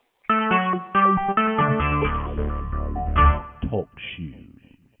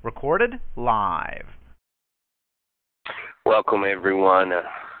Recorded live. Welcome, everyone.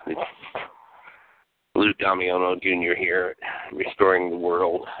 It's Lou Damiano Jr. here, Restoring the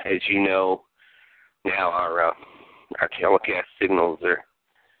World. As you know, now our telecast signals are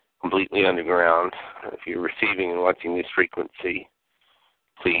completely underground. If you're receiving and watching this frequency,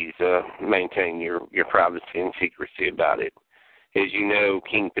 please maintain your privacy and secrecy about it. As you know,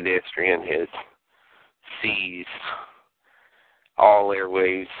 King Pedestrian has seized all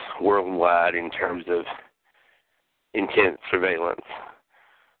airwaves worldwide in terms of intense surveillance.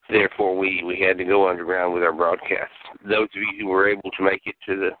 Therefore, we had to go underground with our broadcast. Those of you who were able to make it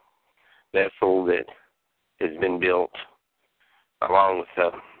to the vessel that has been built, along with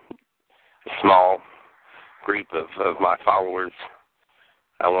a small group of my followers,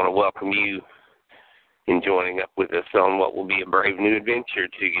 I want to welcome you in joining up with us on what will be a brave new adventure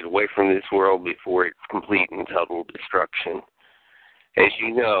to get away from this world before it's complete and total destruction. As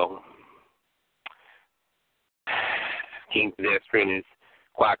you know, King Pedestrian is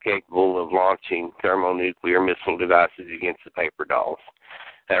quite capable of launching thermonuclear missile devices against the paper dolls.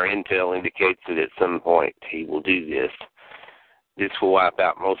 Our intel indicates that at some point he will do this. This will wipe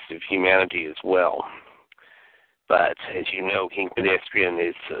out most of humanity as well. But as you know, King Pedestrian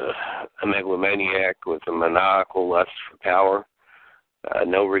is a megalomaniac with a maniacal lust for power,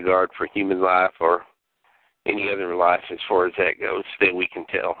 no regard for human life or any other life as far as that goes that we can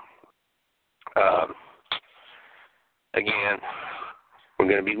tell. Again, we're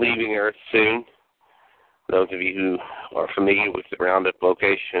going to be leaving Earth soon. Those of you who are familiar with the roundup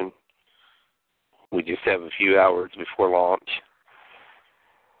location, we just have a few hours before launch.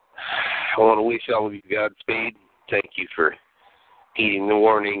 I want to wish all of you Godspeed. Thank you for heeding the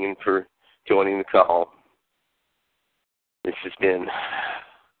warning and for joining the call. This has been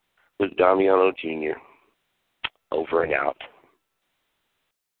Luke Damiano Jr. Over and out.